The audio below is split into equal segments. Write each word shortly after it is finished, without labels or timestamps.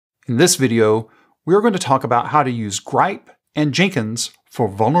In this video, we are going to talk about how to use Grype and Jenkins for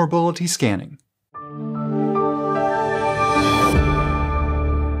vulnerability scanning.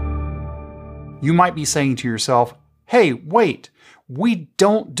 You might be saying to yourself, hey, wait, we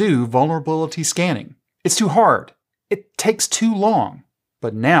don't do vulnerability scanning. It's too hard. It takes too long.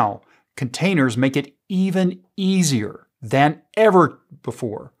 But now, containers make it even easier than ever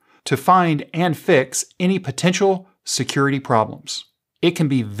before to find and fix any potential security problems. It can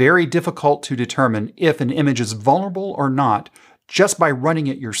be very difficult to determine if an image is vulnerable or not just by running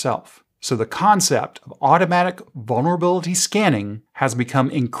it yourself. So the concept of automatic vulnerability scanning has become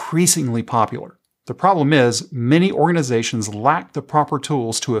increasingly popular. The problem is, many organizations lack the proper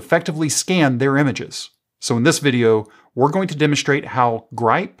tools to effectively scan their images. So in this video, we're going to demonstrate how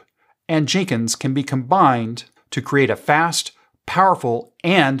Grype and Jenkins can be combined to create a fast, powerful,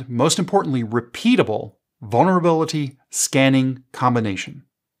 and most importantly, repeatable vulnerability scanning combination.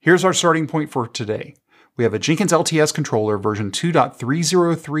 Here's our starting point for today. We have a Jenkins LTS controller version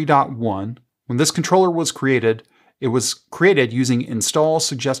 2.303.1. When this controller was created, it was created using install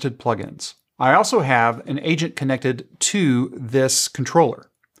suggested plugins. I also have an agent connected to this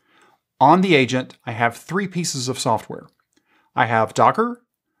controller. On the agent, I have three pieces of software. I have Docker,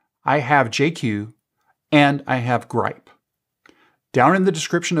 I have JQ, and I have Grype. Down in the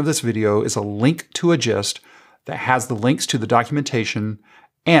description of this video is a link to a gist that has the links to the documentation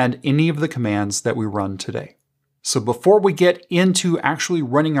and any of the commands that we run today. So before we get into actually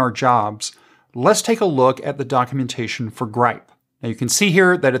running our jobs, let's take a look at the documentation for Grype. Now you can see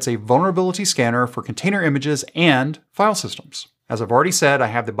here that it's a vulnerability scanner for container images and file systems. As I've already said, I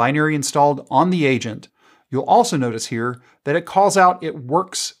have the binary installed on the agent. You'll also notice here that it calls out it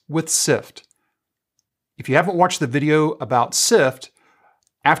works with SIFT. If you haven't watched the video about SIFT,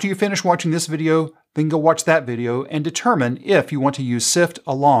 after you finish watching this video, then go watch that video and determine if you want to use SIFT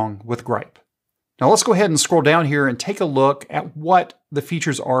along with Grype. Now let's go ahead and scroll down here and take a look at what the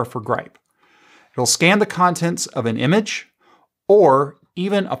features are for Grype. It'll scan the contents of an image or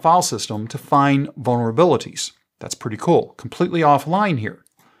even a file system to find vulnerabilities. That's pretty cool. Completely offline here.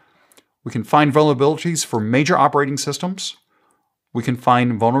 We can find vulnerabilities for major operating systems. We can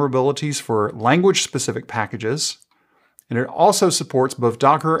find vulnerabilities for language-specific packages. And it also supports both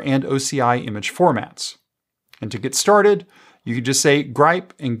Docker and OCI image formats. And to get started, you can just say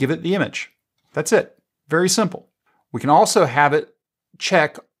Grype and give it the image. That's it. Very simple. We can also have it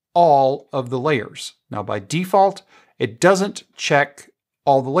check all of the layers. Now by default, it doesn't check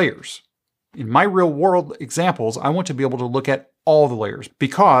all the layers. In my real world examples, I want to be able to look at all the layers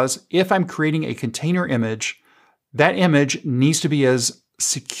because if I'm creating a container image, that image needs to be as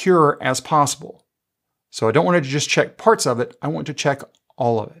secure as possible. So I don't want to just check parts of it, I want to check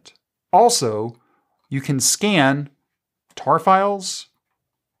all of it. Also, you can scan tar files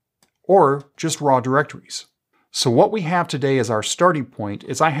or just raw directories. So what we have today as our starting point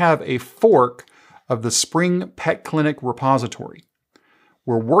is I have a fork of the Spring Pet Clinic repository.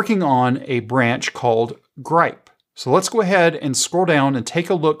 We're working on a branch called Grype. So let's go ahead and scroll down and take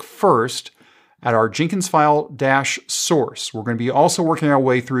a look first at our Jenkins file -source. We're going to be also working our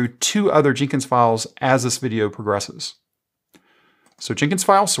way through two other Jenkins files as this video progresses. So Jenkins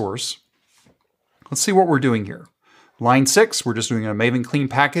file source, let's see what we're doing here. Line 6, we're just doing a Maven clean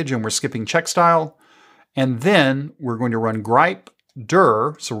package and we're skipping check style. And then we're going to run Grype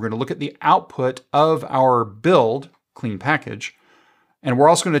dir, so we're going to look at the output of our build clean package. And we're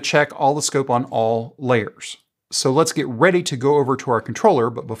also going to check all the scope on all layers. So let's get ready to go over to our controller.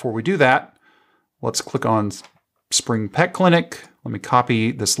 But before we do that, let's click on Spring Pet Clinic. Let me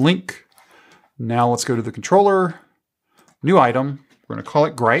copy this link. Now let's go to the controller, new item. We're going to call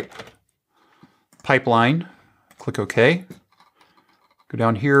it Grype, pipeline, click OK. Go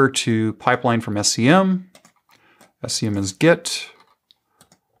down here to pipeline from SCM. SCM is Git.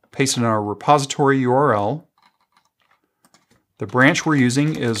 Paste in our repository URL. The branch we're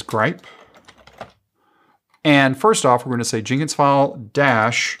using is Grype. And first off, we're going to say Jenkins file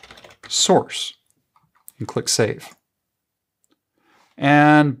 -source and click save.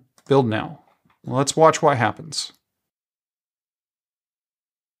 And build now. Let's watch what happens.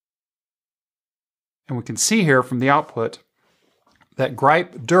 And we can see here from the output that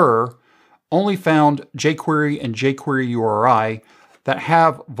Grype dir only found jQuery and jQuery URI that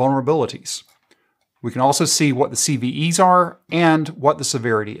have vulnerabilities. We can also see what the CVEs are and what the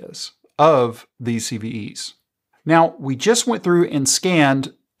severity is of these CVEs. Now, we just went through and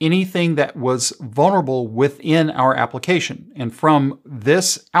scanned anything that was vulnerable within our application. And from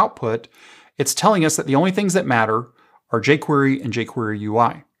this output, it's telling us that the only things that matter are jQuery and jQuery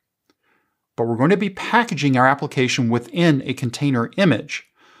UI. But we're going to be packaging our application within a container image.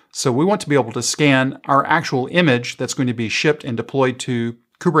 So we want to be able to scan our actual image that's going to be shipped and deployed to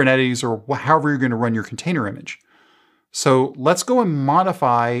Kubernetes or however you're going to run your container image. So let's go and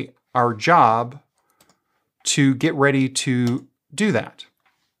modify our job to get ready to do that.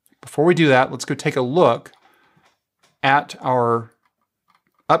 Before we do that, let's go take a look at our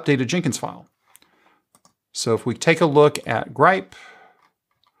updated Jenkins file. So if we take a look at Grype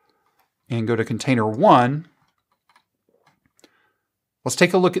and go to container 1, let's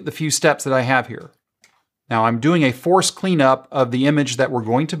take a look at the few steps that I have here. Now I'm doing a forced cleanup of the image that we're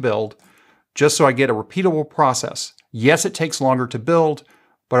going to build just so I get a repeatable process. Yes, it takes longer to build,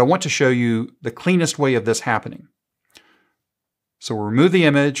 but I want to show you the cleanest way of this happening. So we'll remove the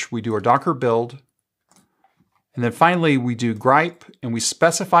image, we do our Docker build, and then finally we do Grype and we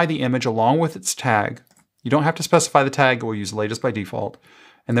specify the image along with its tag. You don't have to specify the tag, we'll use latest by default.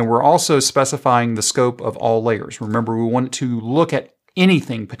 And then we're also specifying the scope of all layers. Remember, we want to look at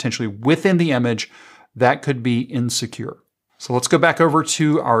anything potentially within the image that could be insecure. So let's go back over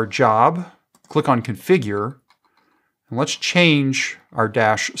to our job, click on configure, and let's change our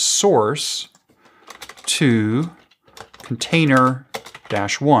 -source to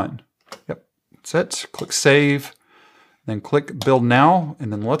container-1. Yep, that's it. Click save, then click build now,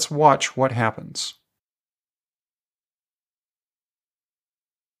 and then let's watch what happens.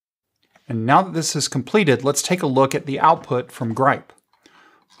 And now that this is completed, let's take a look at the output from Grype.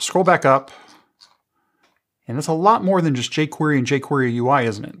 Scroll back up, and it's a lot more than just jQuery and jQuery UI,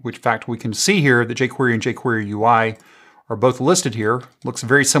 isn't it? Which, in fact, we can see here that jQuery and jQuery UI are both listed here. Looks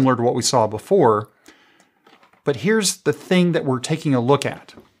very similar to what we saw before. But here's the thing that we're taking a look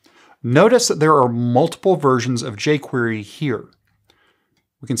at. Notice that there are multiple versions of jQuery here.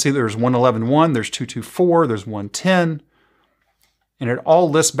 We can see there's 1.11.1, there's 2.2.4, there's 1.10, and it all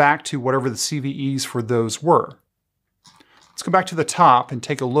lists back to whatever the CVEs for those were. Let's go back to the top and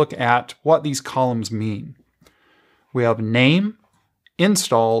take a look at what these columns mean. We have name,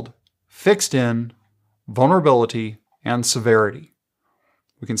 installed, fixed in, vulnerability, and severity.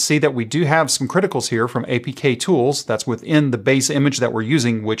 We can see that we do have some criticals here from APK tools. That's within the base image that we're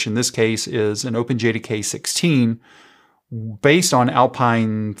using, which in this case is an OpenJDK 16 based on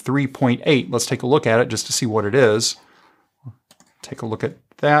Alpine 3.8. Let's take a look at it just to see what it is. Take a look at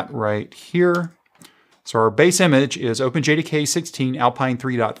that right here. So our base image is OpenJDK 16 Alpine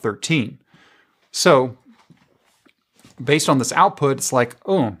 3.13. So based on this output, it's like,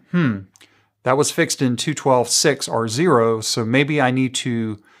 oh, that was fixed in 2.12.6 R0, so maybe I need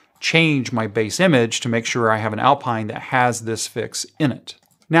to change my base image to make sure I have an Alpine that has this fix in it.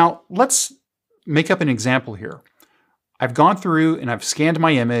 Now, let's make up an example here. I've gone through and I've scanned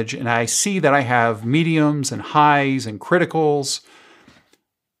my image and I see that I have mediums and highs and criticals,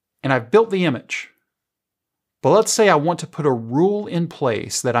 and I've built the image. But let's say I want to put a rule in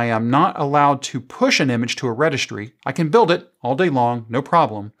place that I am not allowed to push an image to a registry. I can build it all day long, no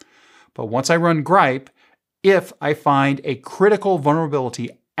problem. But once I run Grype, if I find a critical vulnerability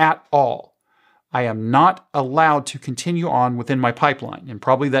at all, I am not allowed to continue on within my pipeline. And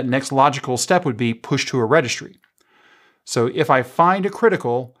probably that next logical step would be push to a registry. So if I find a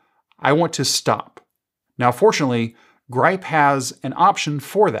critical, I want to stop. Now, fortunately, Grype has an option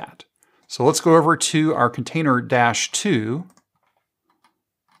for that. So let's go over to our container-2.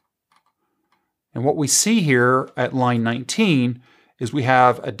 And what we see here at line 19 is we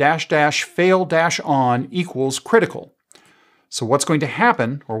have a --fail-on equals critical. So what's going to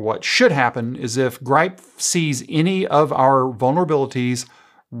happen, or what should happen, is if Grype sees any of our vulnerabilities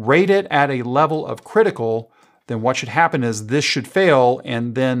rated at a level of critical, then what should happen is this should fail,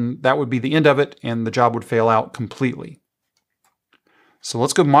 and then that would be the end of it, and the job would fail out completely. So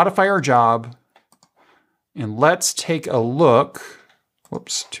let's go modify our job, and let's take a look.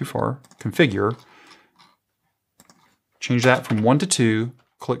 Whoops, too far. Configure. Change that from 1 to 2.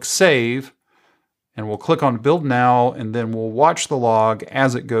 Click Save, and we'll click on Build Now, and then we'll watch the log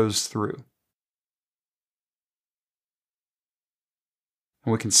as it goes through.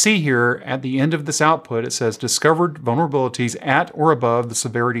 And we can see here at the end of this output, it says discovered vulnerabilities at or above the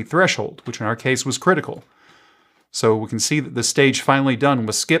severity threshold, which in our case was critical. So we can see that the stage finally done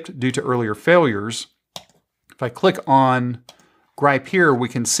was skipped due to earlier failures. If I click on Grype here, we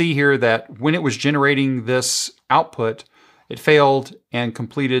can see here that when it was generating this output, it failed and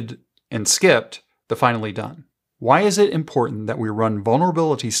completed and skipped the finally done. Why is it important that we run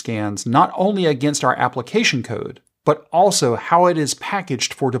vulnerability scans not only against our application code, but also how it is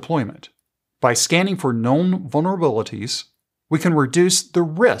packaged for deployment? By scanning for known vulnerabilities, we can reduce the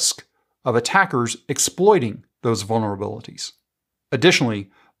risk of attackers exploiting those vulnerabilities.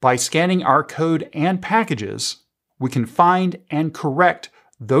 Additionally, by scanning our code and packages, we can find and correct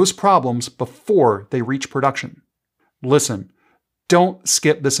those problems before they reach production. Listen, don't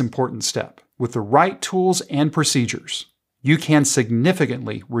skip this important step. With the right tools and procedures, you can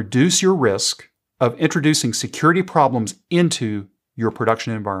significantly reduce your risk of introducing security problems into your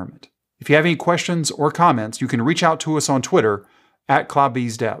production environment. If you have any questions or comments, you can reach out to us on Twitter at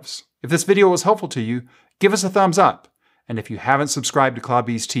CloudBeesDevs. If this video was helpful to you, give us a thumbs up. And if you haven't subscribed to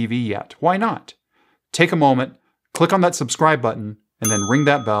CloudBees TV yet, why not? Take a moment, click on that subscribe button, and then ring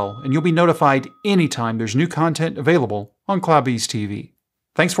that bell, and you'll be notified anytime there's new content available on CloudBees TV.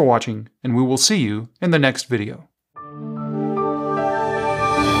 Thanks for watching, and we will see you in the next video.